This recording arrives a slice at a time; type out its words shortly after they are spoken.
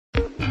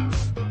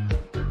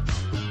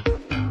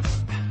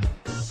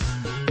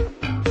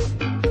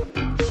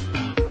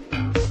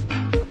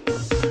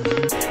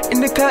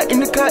in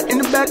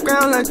the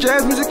background like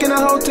jazz music in a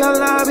hotel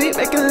lobby.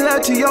 Making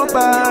love to your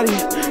body,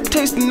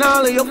 tasting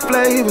all of your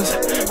flavors,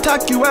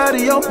 talk you out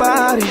of your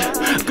body.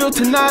 Girl,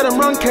 tonight I'm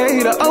on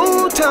cater.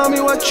 Oh, tell me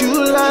what you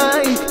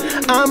like,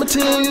 I'ma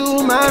tell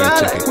you mine.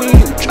 I like when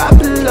you drop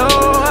it low,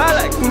 I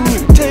like when you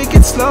take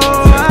it slow,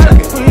 I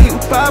like when you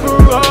pop a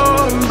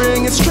roll and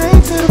bring it straight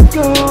to the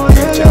floor.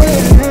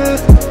 Yeah.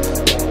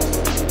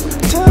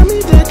 Tell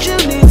me that you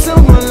need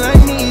someone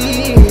like me.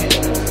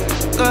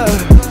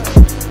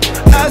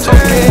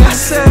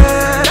 I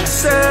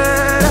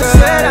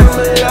said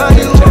I'ma love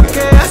you.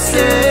 Okay, I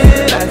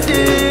said I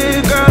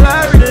did, girl, I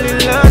really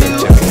love you.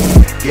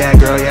 Yeah,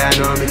 girl, yeah, I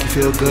know I make you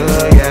feel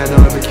good. Yeah, I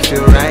know I make you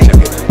feel right.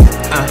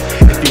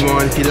 If you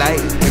want, if you like,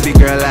 maybe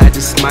girl, I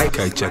just might.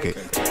 Okay, check it.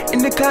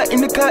 In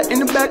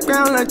the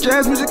background like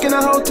jazz music in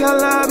a hotel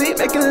lobby.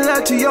 Making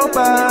love to your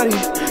body,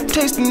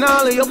 tasting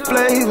all of your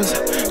flavors,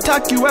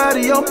 talk you out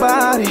of your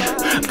body.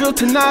 Girl,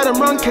 tonight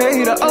I'm on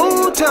cater.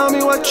 Oh, tell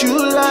me what you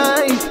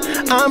like,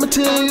 I'ma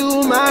tell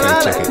you mine.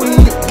 I like when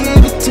you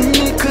give it to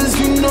me, cause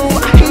you know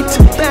I hate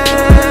to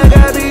bag.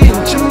 I be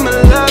into my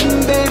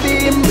loving,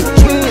 baby, in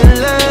between your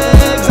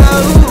legs.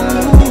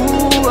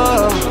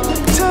 Oh,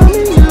 tell me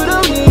you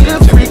don't need a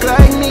freak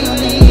like me.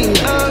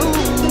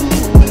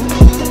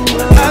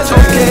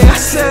 Okay, I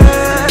said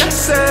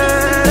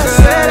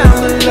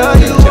I'ma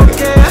love you.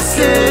 Okay, I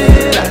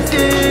said I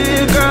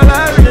did, girl, I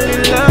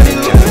really love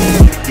you.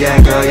 Yeah,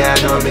 girl, yeah, I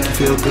know I make you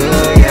feel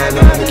good. Yeah, I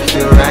know I